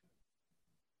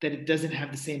that it doesn't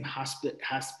have the same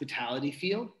hospitality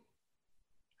feel.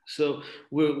 So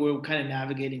we're kind of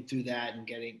navigating through that and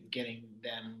getting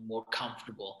them more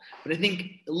comfortable. But I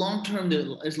think long term,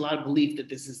 there's a lot of belief that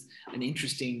this is an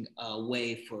interesting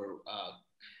way for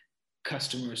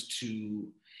customers to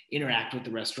interact with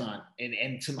the restaurant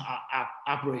and some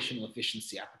operational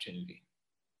efficiency opportunity.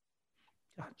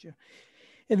 Gotcha.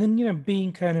 And then,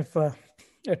 being kind of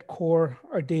at core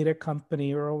a data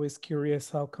company, we're always curious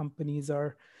how companies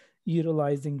are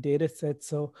utilizing data sets.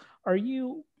 So are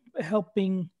you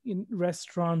helping in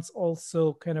restaurants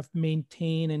also kind of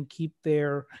maintain and keep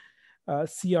their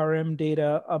CRM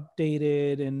data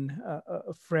updated and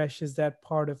fresh? Is that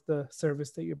part of the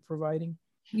service that you're providing?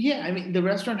 Yeah, I mean, the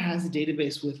restaurant has a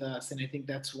database with us, and I think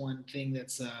that's one thing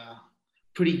that's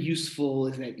pretty useful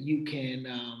is that you can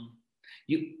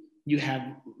you you have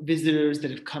visitors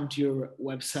that have come to your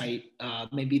website.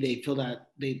 Maybe they filled out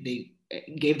they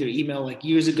gave their email like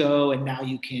years ago, and now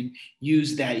you can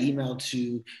use that email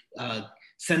to uh,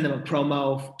 send them a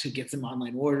promo to get some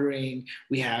online ordering.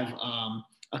 We have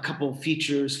a couple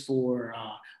features for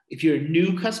if you're a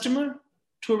new customer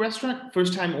to a restaurant,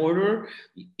 first time order,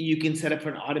 you can set up for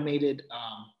an automated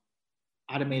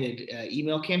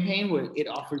email campaign where it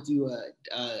offers you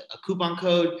a coupon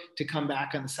code to come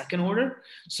back on the second order.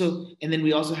 So, and then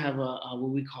we also have what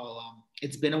we call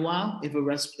it's been a while. If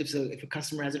a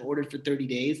customer hasn't ordered for 30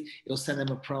 days, it'll send them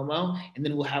a promo, and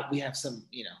then we have some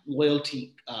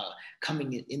loyalty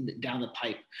coming down the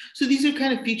pipe. So these are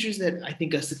kind of features that I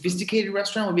think a sophisticated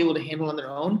restaurant will be able to handle on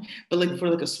their own. But like for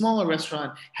like a smaller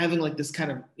restaurant, having like this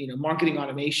kind of marketing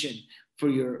automation for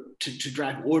to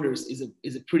drive orders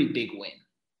is a pretty big win.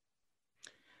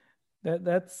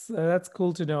 That's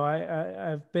cool to know.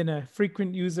 I've been a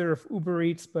frequent user of Uber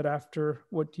Eats, but after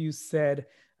what you said,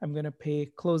 I'm gonna pay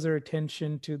closer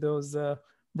attention to those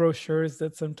brochures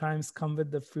that sometimes come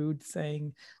with the food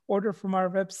saying order from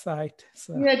our website.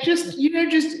 So yeah,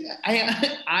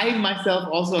 I myself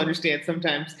also understand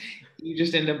sometimes you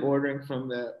just end up ordering from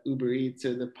the Uber Eats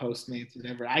or the Postmates,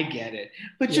 whatever. I get it,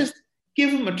 but just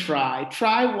give them a try.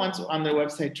 Try once on their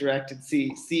website direct and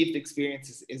see if the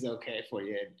experience is okay for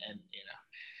you. And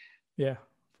yeah,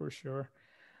 for sure.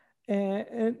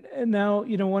 And now,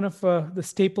 one of the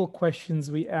staple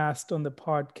questions we asked on the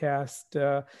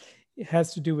podcast it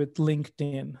has to do with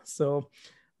LinkedIn. So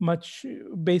much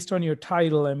based on your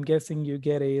title, I'm guessing you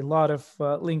get a lot of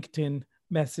LinkedIn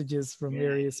messages from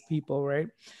various people, right?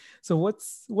 So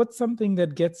what's something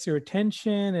that gets your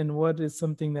attention, and what is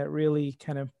something that really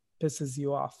kind of pisses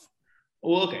you off?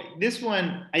 Well, okay. This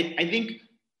one, I think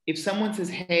if someone says,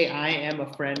 hey, I am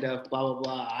a friend of blah, blah,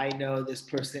 blah, I know this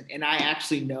person, and I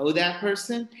actually know that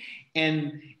person,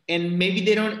 and maybe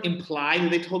they don't imply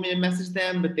that they told me to message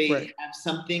them, but they have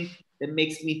something that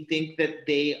makes me think that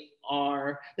they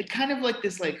are like kind of like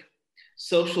this like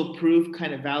social proof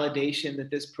kind of validation that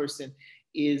this person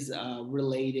is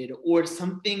related or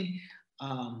something.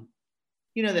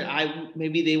 That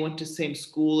maybe they went to the same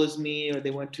school as me, or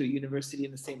they went to a university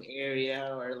in the same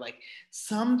area, or like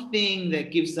something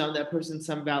that gives that person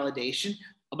some validation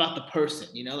about the person,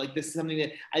 like this is something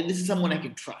that this is someone I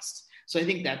can trust. So I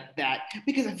think that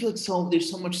because I feel like there's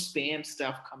so much spam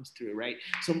stuff comes through, right?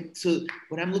 So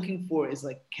what I'm looking for is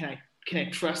like, can I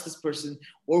trust this person,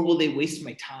 or will they waste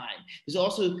my time? There's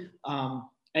also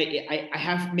I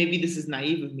have, maybe this is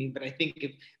naive of me, but I think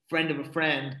if friend of a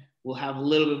friend will have a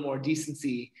little bit more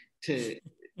decency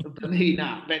but maybe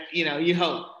not, but you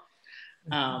hope.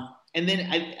 And then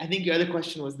I think your other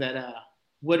question was that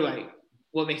what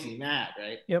makes me mad,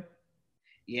 right? Yep.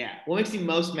 Yeah. What makes me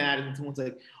most mad is when someone's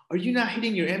like, are you not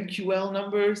hitting your MQL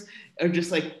numbers? Or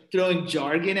just like throwing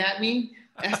jargon at me.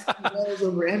 SQLs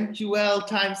over MQL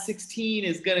times 16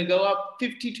 is going to go up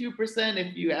 52%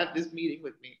 if you have this meeting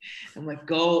with me. I'm like,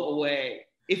 go away.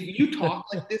 If you talk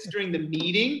like this during the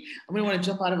meeting, I'm going to want to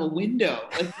jump out of a window.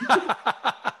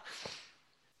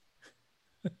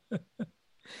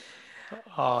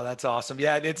 Oh, that's awesome.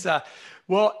 Yeah. It's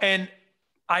well, and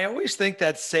I always think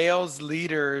that sales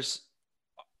leaders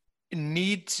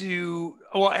need to,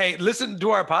 hey, listen to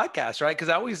our podcast, right?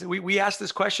 Because we ask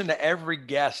this question to every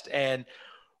guest, and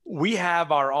we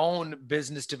have our own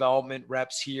business development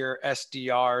reps here,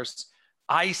 SDRs.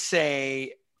 I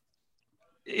say,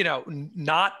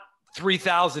 not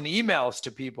 3,000 emails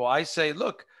to people. I say,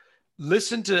 look,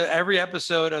 listen to every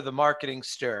episode of the Marketing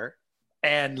Stir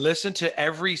and listen to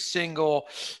every single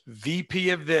VP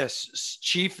of this,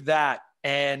 chief that.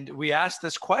 And we ask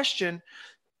this question.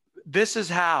 This is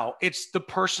how. It's the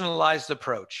personalized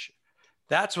approach.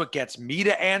 That's what gets me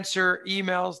to answer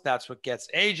emails. That's what gets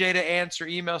AJ to answer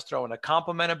emails, throwing a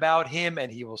compliment about him,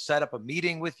 and he will set up a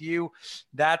meeting with you.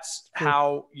 That's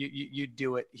how you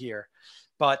do it here.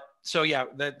 But so, yeah,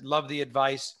 love the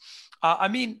advice. I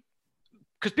mean,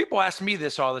 because people ask me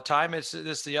this all the time. This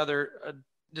is the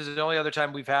only other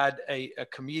time we've had a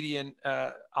comedian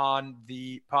on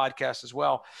the podcast as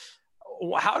well.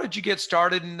 How did you get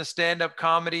started in the stand-up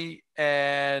comedy?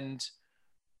 And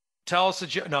tell us a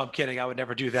joke. No, I'm kidding. I would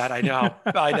never do that. I know.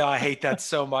 I hate that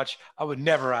so much. I would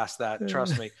never ask that.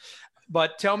 Trust me.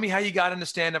 But tell me how you got into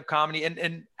stand-up comedy,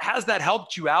 and has that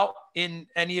helped you out in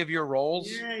any of your roles?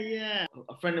 Yeah.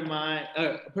 A friend of mine,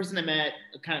 a person I met,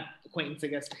 a kind of acquaintance, I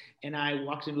guess, and I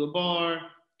walked into a bar,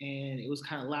 and it was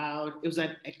kind of loud. It was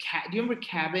at do you remember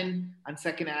Cabin on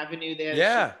 2nd Avenue there?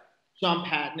 Yeah. Sean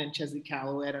Patton and Chesley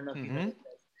Calloway. I don't know if you know that,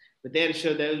 but they had a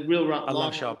show that was real long. I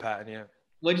love Sean Patton. Yeah.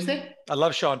 What'd you say? I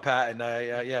love Sean Patton.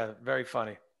 Yeah, very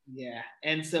funny. Yeah,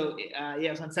 and so it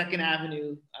was on Second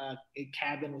Avenue. A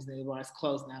Cabin was the name of it. It's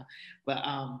closed now, but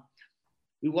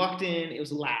we walked in. It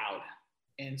was loud,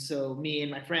 and so me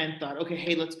and my friend thought, okay,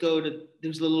 hey, let's go to.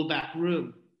 There's a little back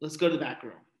room. Let's go to the back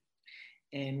room.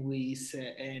 And we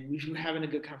said, and we were having a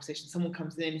good conversation. Someone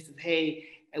comes in. He says, hey,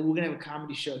 we're gonna have a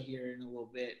comedy show here in a little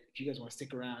bit. If you guys want to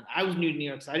stick around. I was new to New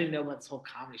York, so I didn't know about this whole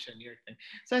comedy show in New York thing.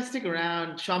 So I stick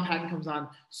around. Sean Patton comes on,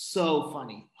 so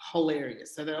funny,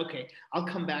 hilarious. So I thought, okay, I'll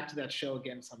come back to that show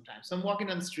again sometime. So I'm walking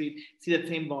down the street, see that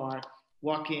same bar,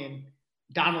 walk in,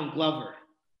 Donald Glover,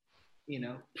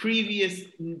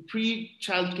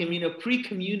 pre-Child Camino,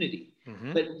 pre-Community.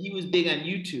 But he was big on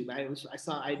YouTube. I'd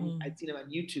seen him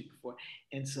on YouTube before.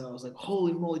 And so I was like,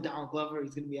 holy moly, Donald Glover,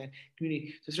 he's going to be on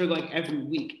Community. So I started going every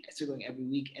week.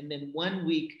 And then one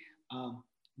week,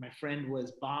 my friend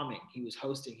was bombing. He was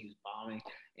hosting, he was bombing.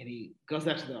 And he goes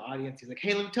out to the audience. He's like,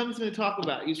 hey, tell me something to talk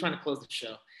about. He was trying to close the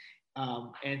show.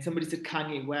 And somebody said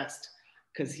Kanye West,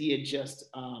 because he had just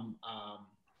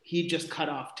cut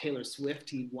off Taylor Swift.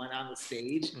 He went on the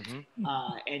stage.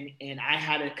 And I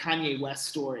had a Kanye West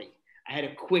story. I had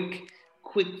a quick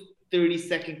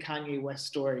 30-second Kanye West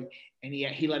story, and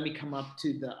he let me come up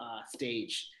to the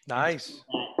stage. Nice.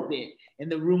 And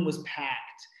the room was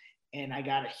packed, and I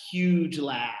got a huge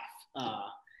laugh.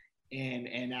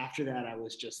 And after that, I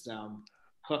was just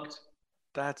hooked.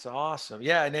 That's awesome.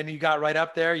 Yeah, and then you got right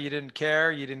up there. You didn't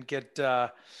care. You didn't get. I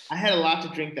had a lot to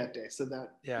drink that day, so that.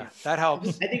 Yeah, that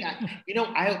helps. I think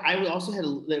I also had a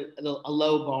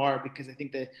low bar because I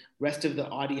think the rest of the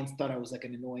audience thought I was like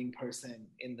an annoying person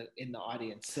in the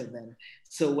audience.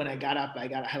 So when I got up, I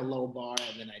had a low bar,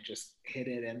 and then I just hit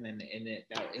it, and then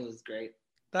it was great.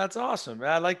 That's awesome.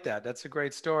 I like that. That's a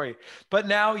great story. But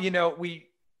now we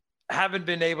haven't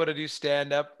been able to do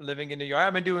stand-up living in New York.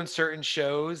 I've been doing certain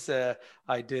shows. I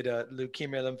did a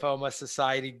Leukemia Lymphoma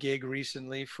Society gig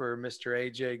recently for Mr.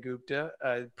 Ajay Gupta,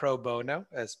 pro bono,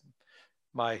 as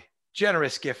my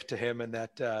generous gift to him and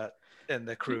that and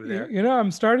the crew there.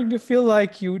 I'm starting to feel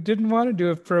like you didn't want to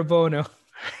do it pro bono.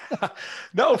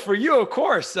 No, for you, of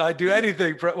course. I do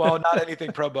anything. Not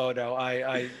anything pro bono.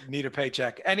 I need a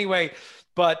paycheck anyway,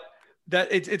 but that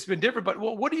it's been different. But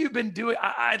what have you been doing?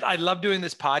 I love doing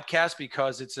this podcast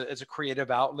because it's a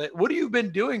creative outlet. What have you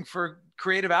been doing for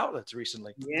creative outlets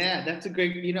recently? Yeah, that's a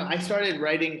great, I started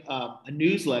writing a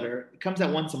newsletter. It comes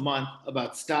out once a month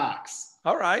about stocks.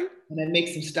 All right. And I make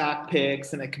some stock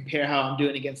picks and I compare how I'm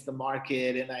doing against the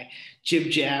market and I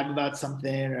jib jab about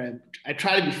something, or I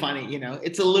try to be funny.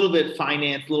 It's a little bit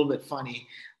finance, a little bit funny,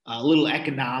 a little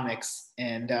economics.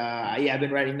 And I've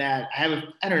been writing that. I have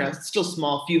I don't know, it's still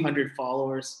small, few hundred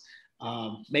followers.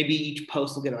 Maybe each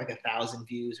post will get like 1,000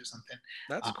 views or something.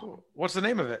 That's cool. What's the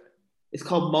name of it? It's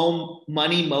called Mo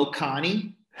Money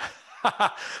Makhani.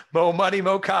 Mo Money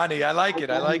Makhani. I like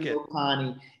it.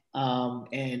 Makhani.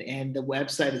 And the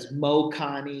website is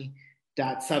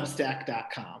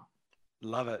mokhani.substack.com.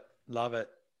 Love it.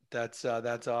 That's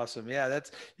awesome. Yeah,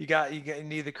 you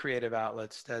need the creative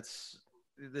outlets. This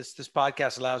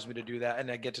podcast allows me to do that,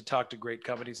 and I get to talk to great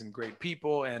companies and great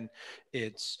people, and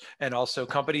also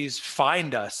companies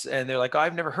find us and they're like, oh,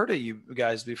 I've never heard of you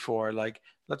guys before. Like,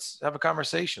 let's have a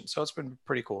conversation. So it's been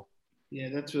pretty cool. Yeah,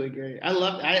 that's really great.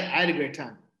 I had a great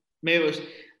time. Maybe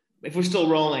if we're still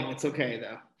rolling, it's okay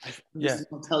though.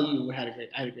 I'll tell you I had a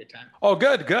great time. Oh,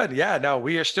 good. Yeah, no,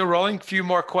 we are still rolling. A few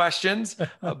more questions,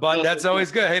 but that's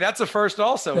always good. Hey, that's a first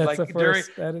also. That's a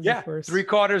first. That is a first.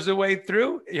 3/4 of the way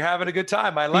through, you're having a good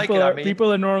time. I like it.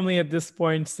 People are normally at this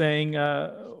point saying,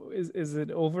 is it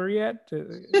over yet?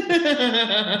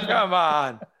 Come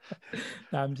on.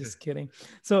 No, I'm just kidding.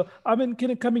 So I've been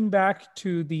kind of coming back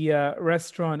to the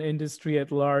restaurant industry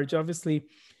at large. Obviously,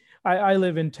 I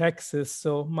live in Texas,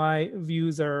 so my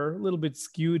views are a little bit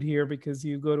skewed here because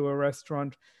you go to a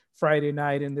restaurant Friday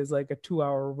night and there's like a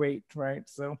 2-hour wait, right?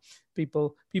 So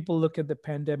people look at the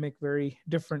pandemic very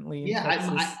differently. Yeah,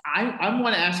 I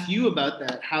want to ask you about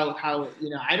that. How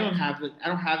I don't have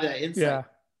that insight. Yeah.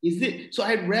 Is it so?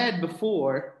 I had read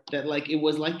before that like it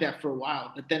was like that for a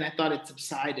while, but then I thought it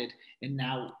subsided, and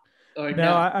now.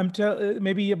 I'm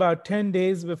maybe about 10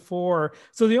 days before.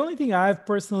 So the only thing I've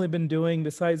personally been doing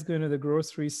besides going to the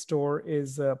grocery store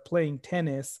is playing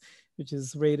tennis, which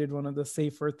is rated one of the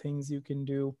safer things you can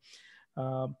do.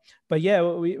 But yeah,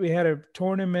 we had a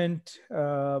tournament,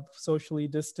 socially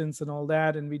distanced and all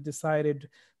that. And we decided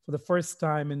for the first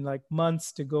time in like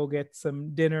months to go get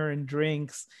some dinner and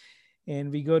drinks. And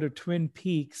we go to Twin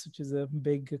Peaks, which is a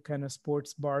big kind of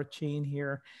sports bar chain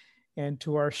here. And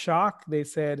to our shock, they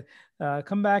said,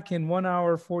 come back in 1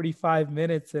 hour, 45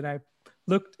 minutes. And I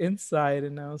looked inside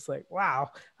and I was like, wow,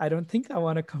 I don't think I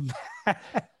want to come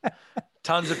back.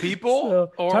 Tons of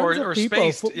people So, tons of or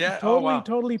people, spaced. Yeah. totally, Oh, wow.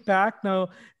 totally packed. Now,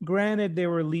 granted, they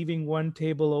were leaving one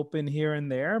table open here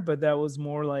and there, but that was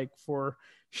more like for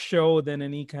show than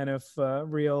any kind of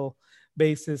real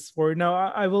basis for it. Now,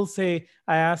 I will say,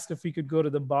 I asked if we could go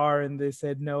to the bar, and they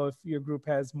said, no, if your group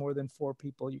has more than 4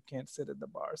 people, you can't sit at the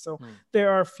bar. So there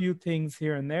are a few things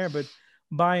here and there, but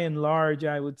by and large,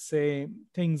 I would say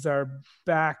things are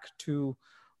back to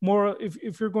more,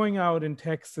 if you're going out in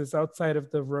Texas, outside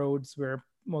of the roads where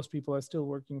most people are still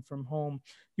working from home,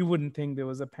 you wouldn't think there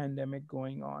was a pandemic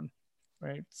going on,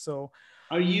 right? So,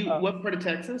 Are you what part of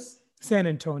Texas? San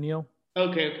Antonio.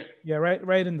 Okay. Yeah,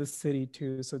 right in the city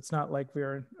too. So it's not like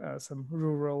we're in some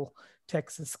rural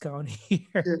Texas county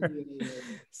here.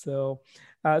 So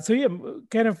yeah,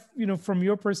 kind of, from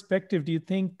your perspective, do you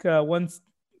think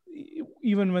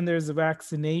even when there's a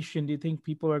vaccination, do you think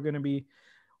people are going to be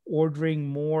ordering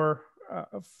more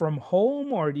from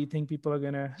home, or do you think people are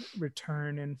going to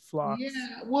return in flocks?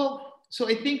 Yeah, well, so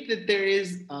I think that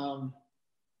there's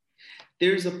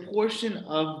a portion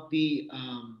of the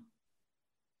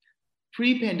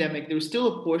pre-pandemic, there was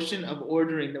still a portion of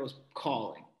ordering that was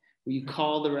calling, where you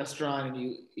call the restaurant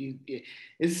and you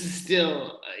this is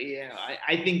still,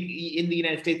 I think in the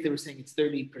United States, they were saying it's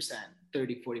 30%,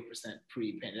 40%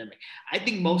 pre-pandemic. I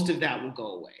think most of that will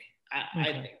go away.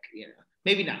 I think,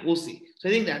 maybe not, we'll see. So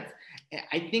I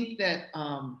think that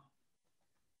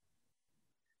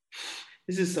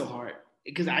this is so hard,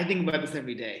 because I think about this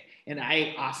every day and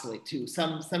I oscillate too.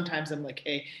 Sometimes I'm like,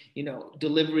 hey,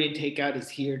 delivery and takeout is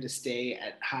here to stay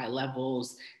at high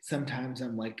levels. Sometimes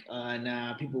I'm like,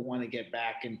 nah, people want to get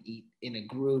back and eat in a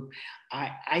group.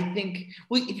 I think,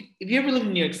 well, if you ever live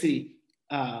in New York City,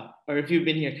 or if you've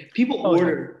been here, people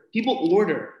order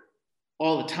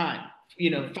all the time,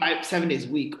 5-7 days a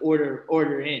week,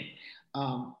 order in.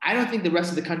 I don't think the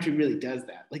rest of the country really does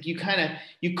that. Like you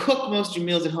cook most of your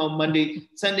meals at home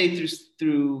Sunday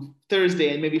through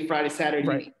Thursday, and maybe Friday, Saturday,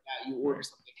 right, you order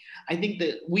something. I think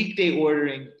the weekday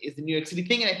ordering is the New York City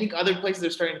thing, and I think other places are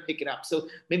starting to pick it up. So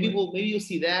maybe you'll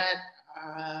see that.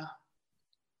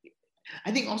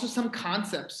 I think also some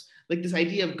concepts like this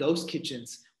idea of ghost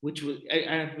kitchens, which was, I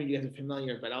don't know if you guys are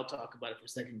familiar, but I'll talk about it for a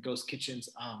second. Ghost kitchens.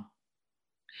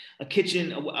 A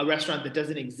kitchen, a restaurant that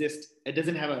doesn't exist, it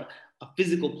doesn't have a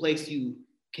physical place you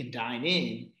can dine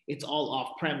in. It's all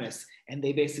off premise, and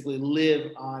they basically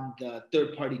live on the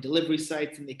third-party delivery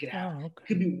sites, and they could have,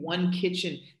 could be one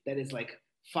kitchen that is like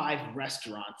 5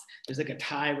 restaurants. There's like a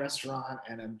Thai restaurant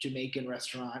and a Jamaican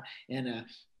restaurant and a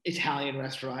Italian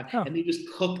restaurant, and they just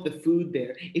cook the food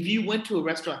there. If you went to a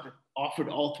restaurant that offered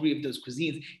all 3 of those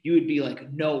cuisines, you would be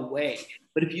like, no way.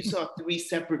 But if you saw 3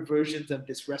 separate versions of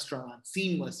this restaurant on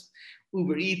Seamless,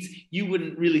 Uber Eats, you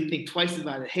wouldn't really think twice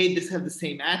about it. Hey, this have the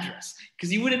same address, because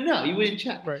you wouldn't know, you wouldn't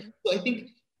check. Right. So I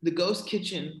think the ghost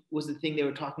kitchen was the thing they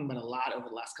were talking about a lot over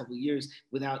the last couple of years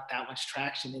without that much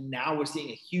traction. And now we're seeing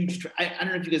a huge, I don't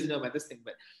know if you guys know about this thing,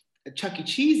 but Chuck E.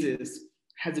 Cheese's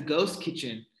has a ghost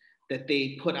kitchen that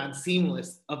they put on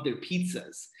Seamless of their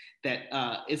pizzas that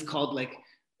is called like,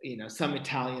 some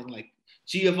Italian, like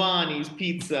Giovanni's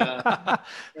Pizza.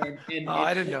 and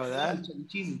I didn't know that.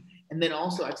 And then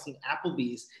also I've seen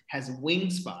Applebee's has a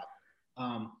wing spot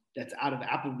that's out of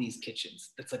Applebee's kitchens.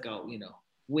 That's like a,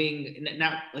 wing,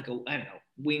 not like a, I don't know,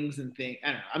 wings and thing. I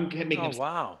don't know. I'm making Oh,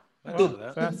 wow.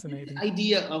 That's fascinating. The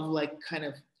idea of like kind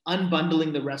of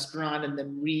unbundling the restaurant and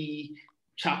then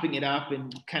chopping it up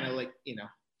and kind of like,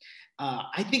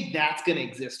 I think that's going to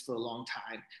exist for a long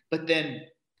time. But then,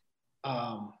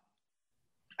 I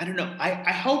don't know.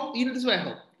 I hope, this is what I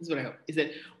hope. Is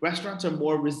that restaurants are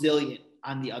more resilient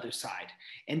on the other side,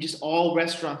 and just all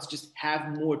restaurants just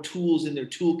have more tools in their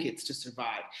toolkits to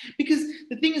survive. Because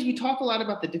the thing is, we talk a lot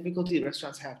about the difficulty that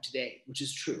restaurants have today, which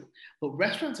is true, but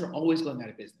restaurants are always going out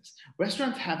of business.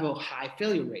 Restaurants have a high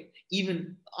failure rate,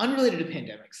 even unrelated to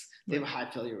pandemics. They have a high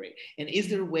failure rate. And is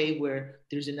there a way where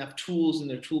there's enough tools in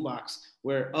their toolbox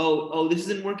where, oh, this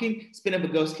isn't working, spin up a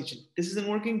ghost kitchen. This isn't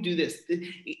working, do this.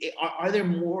 Are there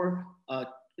more,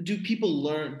 do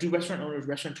restaurant owners,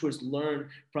 restaurateurs learn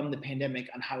from the pandemic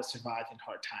on how to survive in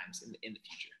hard times in the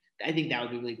future? I think that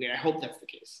would be really great. I hope that's the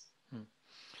case.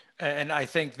 And I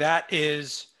think that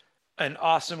is an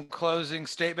awesome closing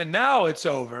statement. Now it's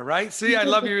over, right? See, I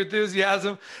love your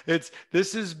enthusiasm. This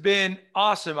has been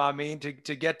awesome. I mean,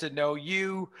 to get to know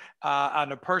you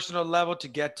on a personal level, to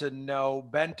get to know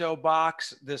Bento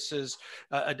Box. This is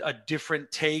a different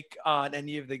take on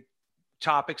any of the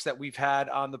topics that we've had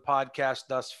on the podcast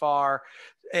thus far.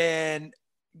 And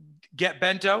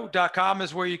Getbento.com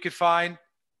is where you could find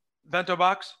Bento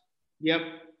Box. Yep.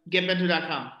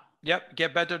 Getbento.com. Yep,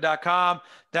 getbento.com.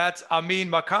 That's Amin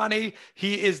Makhani.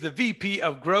 He is the VP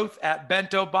of Growth at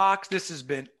Bento Box. This has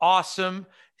been awesome.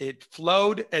 It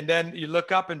flowed, and then you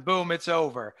look up and boom, it's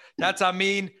over. That's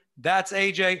Amin. That's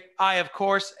Ajay. I, of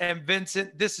course, am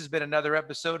Vincent. This has been another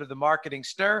episode of The Marketing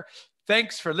Stir.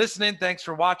 Thanks for listening. Thanks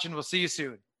for watching. We'll see you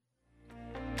soon.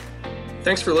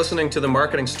 Thanks for listening to the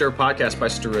Marketing Stir podcast by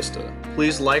Stirista.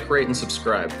 Please like, rate, and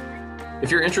subscribe. If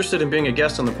you're interested in being a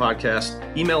guest on the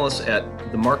podcast, email us at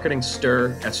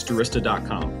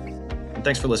themarketingstir@stirista.com. And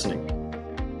thanks for listening.